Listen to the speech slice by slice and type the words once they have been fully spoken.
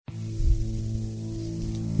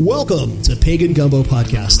Welcome to Pagan Gumbo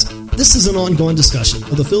Podcast. This is an ongoing discussion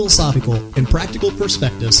of the philosophical and practical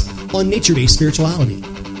perspectives on nature-based spirituality.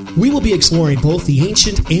 We will be exploring both the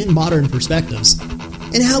ancient and modern perspectives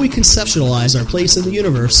and how we conceptualize our place in the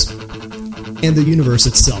universe and the universe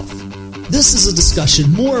itself. This is a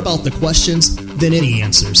discussion more about the questions than any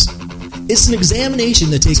answers. It's an examination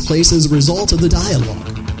that takes place as a result of the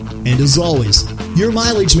dialogue. And as always, your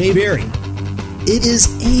mileage may vary. It is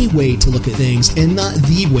a way to look at things and not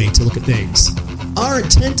the way to look at things. Our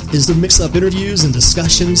intent is to mix up interviews and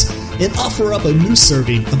discussions and offer up a new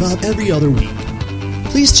serving about every other week.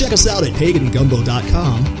 Please check us out at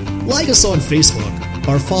pagangumbo.com, like us on Facebook,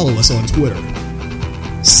 or follow us on Twitter.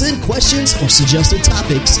 Send questions or suggested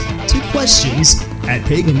topics to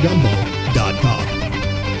questions@pagangumbo.com.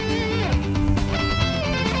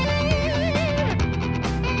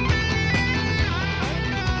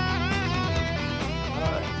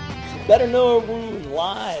 Better Know a Rune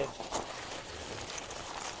live.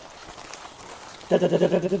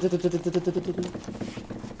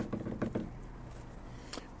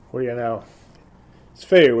 What do you know? It's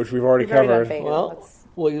Fate, which we've already covered. Well,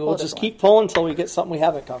 we'll just keep pulling until we get something we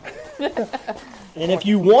haven't covered. And if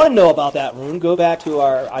you want to know about that rune, go back to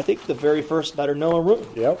I think the very first Better Know a Rune.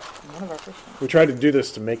 Yep. One of our first ones. We tried to do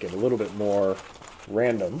this to make it a little bit more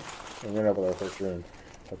random. And we're up with our first rune.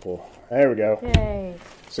 So cool. There we go. Yay.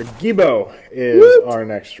 So Gibo is our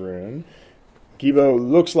next rune. Gibo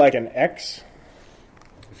looks like an X,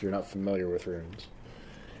 if you're not familiar with runes.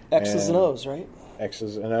 X's and O's, right?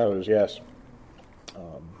 X's and O's, yes.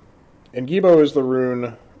 And Gibo is the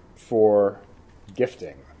rune for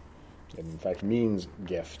gifting. It, in fact, means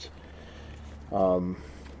gift. It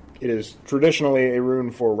is traditionally a rune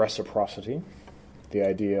for reciprocity, the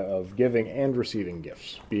idea of giving and receiving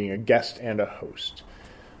gifts, being a guest and a host.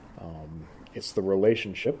 It's the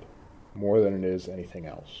relationship more than it is anything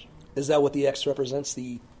else. Is that what the X represents?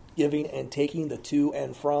 The giving and taking, the to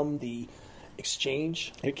and from, the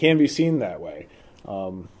exchange? It can be seen that way.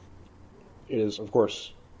 It is, of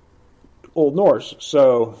course, Old Norse,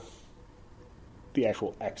 so the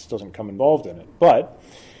actual X doesn't come involved in it. But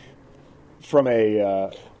from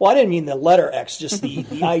a... well, I didn't mean the letter X, just the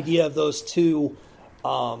idea of those two...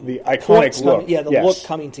 the iconic look. Look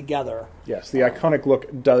coming together. Yes, the iconic look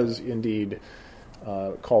does indeed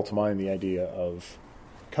call to mind the idea of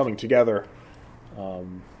coming together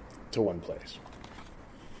to one place.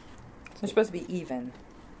 They're supposed to be an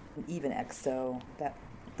even X, so that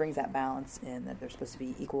brings that balance in that they're supposed to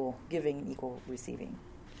be equal giving and equal receiving.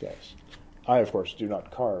 Yes. I, of course, do not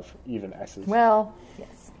carve even X's. Well,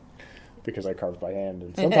 yes. Because I carve by hand,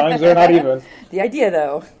 and sometimes they're not even. The idea,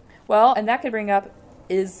 though. Well, and that could bring up,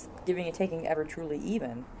 is giving and taking ever truly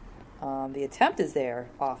even? The attempt is there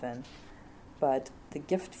often, but the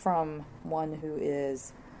gift from one who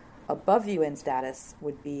is above you in status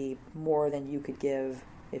would be more than you could give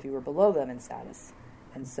if you were below them in status.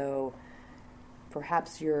 And so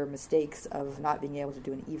perhaps your mistakes of not being able to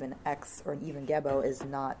do an even X or an even Gebo is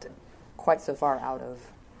not quite so far out of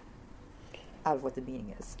what the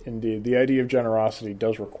meaning is. Indeed. The idea of generosity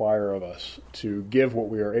does require of us to give what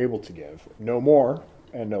we are able to give. No more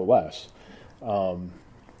and no less.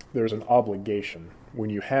 There's an obligation when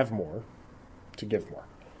you have more to give more.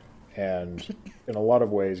 And in a lot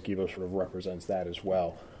of ways, Gibo sort of represents that as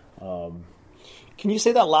well. Can you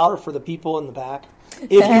say that louder for the people in the back?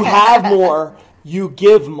 If you have more, you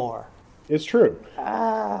give more. It's true.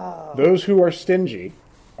 Oh. Those who are stingy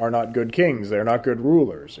are not good kings. They're not good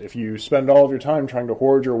rulers. If you spend all of your time trying to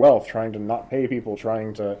hoard your wealth, trying to not pay people,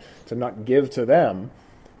 trying to not give to them,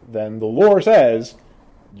 then the lore says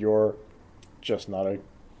you're just not a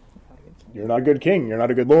good king. You're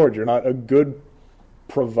not a good lord. You're not a good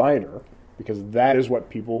provider, because that is what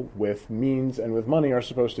people with means and with money are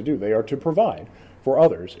supposed to do. They are to provide for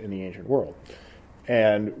others in the ancient world.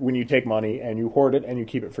 And when you take money and you hoard it and you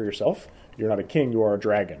keep it for yourself, you're not a king, you are a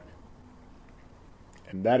dragon.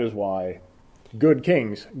 And that is why good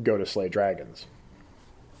kings go to slay dragons.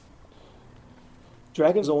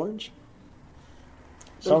 Dragon's orange?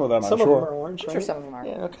 Some of them, I'm sure. sure. Some of them are orange, I'm right? sure some of them are.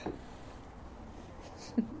 Yeah, okay.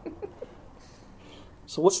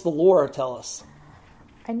 So what's the lore tell us?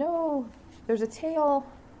 I know there's a tale.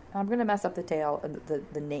 I'm going to mess up the tale,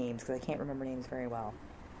 the names, because I can't remember names very well.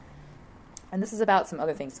 And this is about some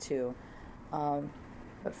other things, too.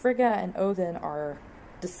 But Frigga and Odin are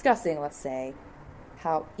discussing, let's say,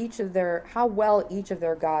 how well each of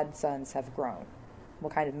their godsons have grown.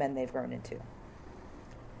 What kind of men they've grown into.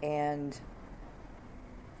 And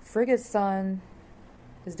Frigga's son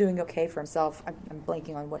is doing okay for himself. I'm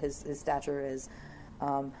blanking on what his stature is.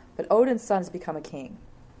 But Odin's son has become a king.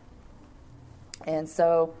 And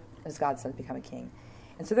so his godson's become a king.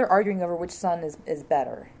 And so they're arguing over which son is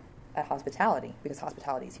better at hospitality, because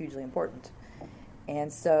hospitality is hugely important.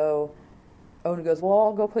 And so Odin goes, well,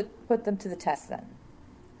 I'll go put them to the test then.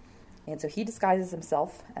 And so he disguises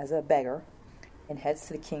himself as a beggar and heads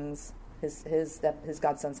to the king's, his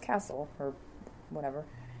godson's castle, or whatever.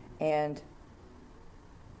 And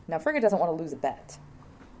now Frigga doesn't want to lose a bet.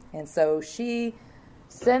 And so she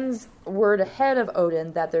sends word ahead of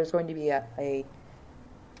Odin that there's going to be a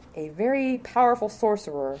very powerful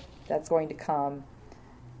sorcerer that's going to come,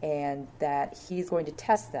 and that he's going to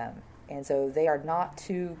test them. And so they are not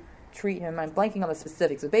to treat him, I'm blanking on the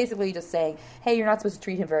specifics, but basically just saying, hey, you're not supposed to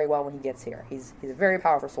treat him very well when he gets here. He's a very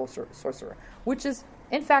powerful sorcerer, which is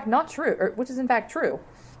in fact not true, or which is in fact true.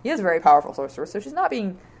 He is a very powerful sorcerer, so she's not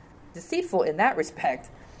being deceitful in that respect.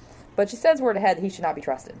 But she sends word ahead that he should not be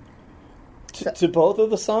trusted. To both of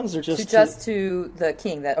the sons, or just to the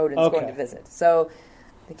king that Odin's going to visit. So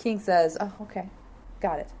the king says, oh, okay,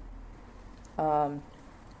 got it.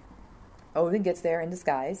 Odin gets there in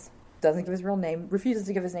disguise, doesn't give his real name, refuses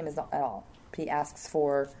to give his name at all. He asks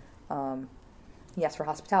for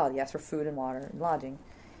hospitality, he asks for food and water and lodging.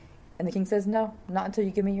 And the king says, no, not until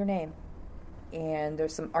you give me your name. And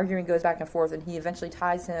there's some arguing, goes back and forth, and he eventually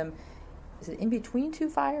ties him, is it in between two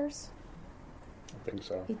fires? I think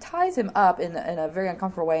so. He ties him up in a very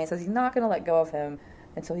uncomfortable way and says he's not going to let go of him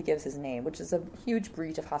until he gives his name, which is a huge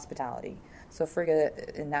breach of hospitality. So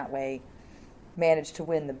Frigga, in that way, managed to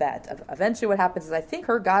win the bet. Eventually what happens is I think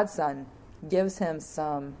her godson gives him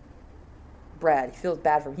some bread. He feels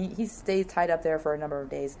bad for him. He stays tied up there for a number of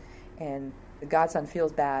days, and the godson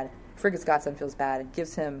feels bad. Frigga's godson feels bad and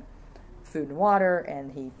gives him food and water,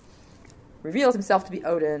 and he reveals himself to be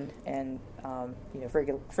Odin, and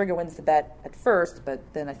Frigga wins the bet at first, but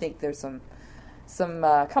then I think there's some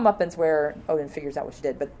comeuppance where Odin figures out what she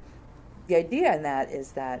did. But the idea in that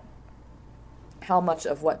is that how much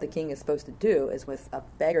of what the king is supposed to do is with a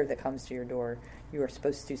beggar that comes to your door, you are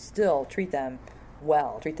supposed to still treat them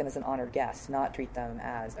well, treat them as an honored guest, not treat them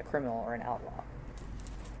as a criminal or an outlaw.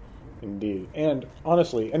 Indeed. And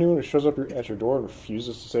honestly, anyone who shows up at your door and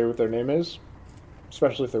refuses to say what their name is,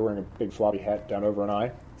 especially if they're wearing a big floppy hat down over an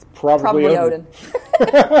eye, it's probably Odin.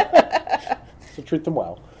 So treat them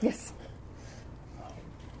well. Yes.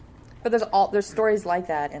 But there's stories like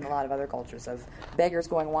that in a lot of other cultures of beggars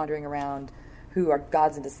wandering around who are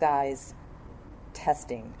gods in disguise,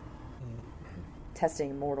 testing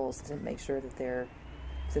mortals to make sure that they're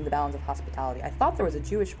within the bounds of hospitality. I thought there was a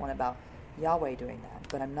Jewish one about Yahweh doing that,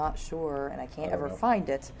 but I'm not sure, and I can't ever find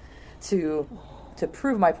it to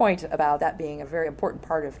prove my point about that being a very important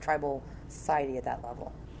part of tribal society at that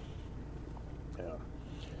level. Yeah.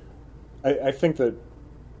 I think that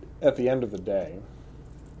at the end of the day,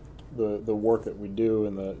 the work that we do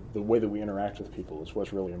and the way that we interact with people is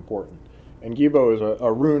what's really important. And Gibo is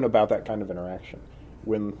a rune about that kind of interaction.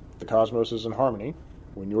 When the cosmos is in harmony,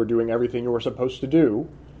 when you're doing everything you're supposed to do,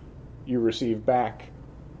 you receive back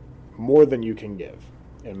more than you can give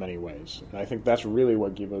in many ways. And I think that's really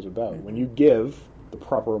what Gibo is about. When you give the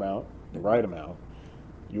proper amount, the right amount,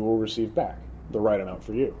 you will receive back the right amount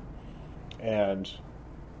for you. And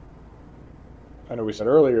I know we said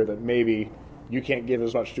earlier that maybe you can't give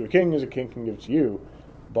as much to a king as a king can give to you,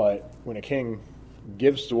 but when a king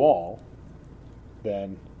gives to all,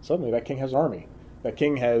 then suddenly that king has an army. That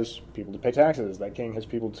king has people to pay taxes. That king has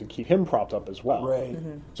people to keep him propped up as well. Right.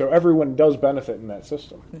 Mm-hmm. So everyone does benefit in that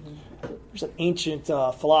system. Mm-hmm. There's an ancient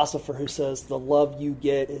philosopher who says the love you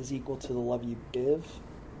get is equal to the love you give.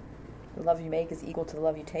 The love you make is equal to the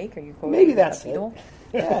love you take? Are you quoting Maybe that's it.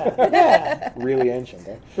 Yeah. Really ancient,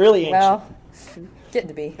 eh? Really ancient. Well, getting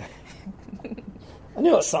to be. I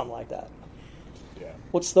knew it was something like that. Yeah.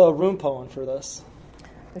 What's the rune poem for this?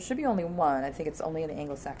 There should be only one. I think it's only in the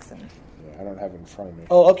Anglo-Saxon. Yeah, I don't have it in front of me.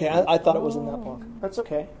 Oh, okay. I thought it was in that book. That's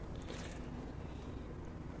okay.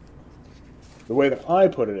 The way that I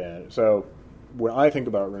put it in, so when I think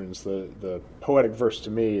about runes, the poetic verse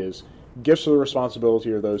to me is, gifts of the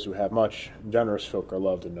responsibility are those who have much, generous folk are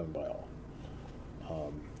loved and known by all.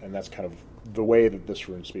 And that's kind of the way that this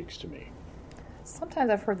rune speaks to me. Sometimes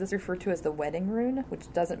I've heard this referred to as the wedding rune,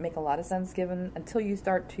 which doesn't make a lot of sense given until you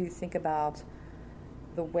start to think about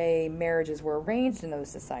the way marriages were arranged in those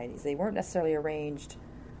societies. They weren't necessarily arranged,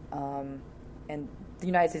 and the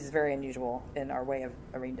United States is very unusual in our way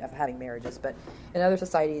of having marriages, but in other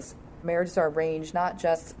societies, marriages are arranged not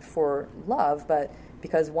just for love, but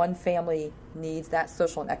because one family needs that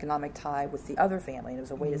social and economic tie with the other family, and it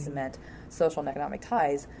was a way to cement social and economic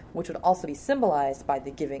ties, which would also be symbolized by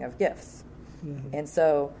the giving of gifts. Mm-hmm. And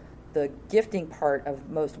so the gifting part of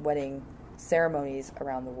most wedding ceremonies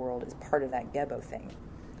around the world is part of that Gebo thing.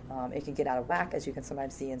 It can get out of whack, as you can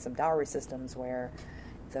sometimes see in some dowry systems where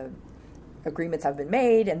the agreements have been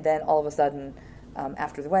made, and then all of a sudden,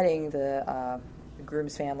 after the wedding, the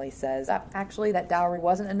groom's family says, actually, that dowry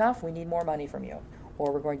wasn't enough, we need more money from you,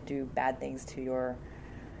 or we're going to do bad things to your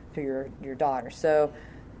daughter. So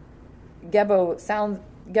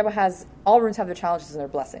Gebo has, all runes have their challenges and their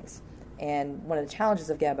blessings. And one of the challenges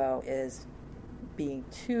of Gebo is being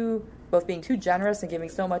too generous and giving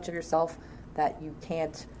so much of yourself that you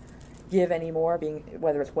can't give anymore,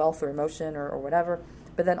 whether it's wealth or emotion or whatever,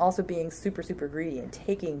 but then also being super, super greedy and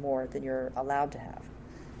taking more than you're allowed to have.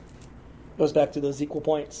 Goes back to those equal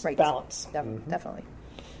points, right. Balance. Definitely.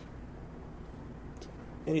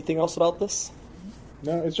 Anything else about this?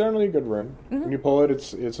 No, it's generally a good rune. When you pull it,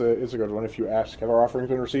 it's a good one. If you ask, have our offerings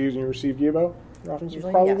been received, and you receive Gebo, your offerings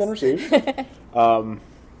have probably been received.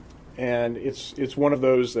 And it's one of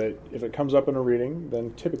those that if it comes up in a reading,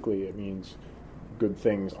 then typically it means good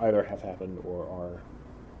things either have happened or are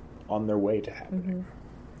on their way to happening.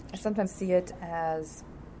 I sometimes see it as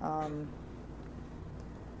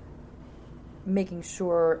making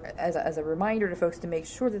sure, as a reminder to folks to make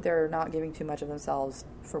sure that they're not giving too much of themselves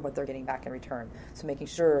for what they're getting back in return. So making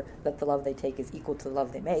sure that the love they take is equal to the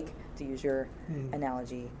love they make, to use your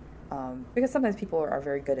analogy. Because sometimes people are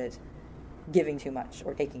very good at giving too much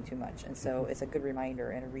or taking too much. And so it's a good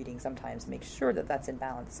reminder in a reading sometimes to make sure that that's in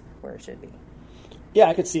balance where it should be. Yeah,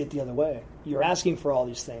 I could see it the other way. You're asking for all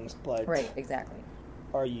these things, but right, exactly.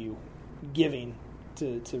 Are you giving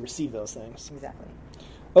to receive those things? Exactly.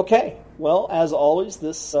 Okay, well, as always,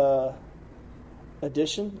 this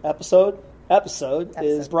episode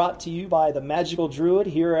is brought to you by the Magical Druid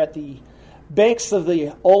here at the banks of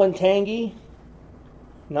the Olentangy.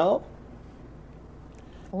 No?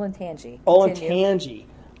 Olentangy. Olentangy.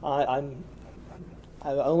 I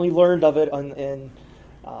only learned of it in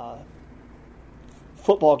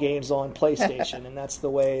football games on PlayStation, and that's the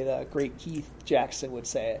way the great Keith Jackson would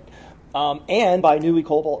say it. And by Nui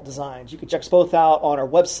Cobalt Designs. You can check us both out on our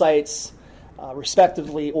websites,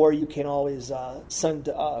 respectively, or you can always send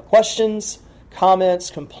questions, comments,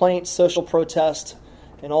 complaints, social protest,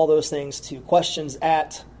 and all those things to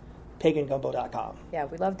questions@pagangumbo.com. Yeah,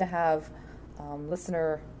 we love to have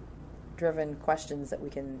listener-driven questions that we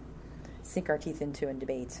can sink our teeth into and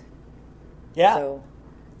debate. Yeah. So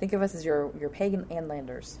think of us as your pagan and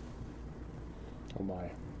landers. Oh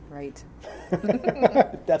my. Right.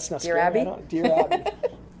 That's not Dear scary. Abby? Dear Abby.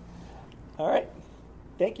 All right.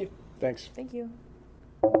 Thank you. Thanks. Thank you.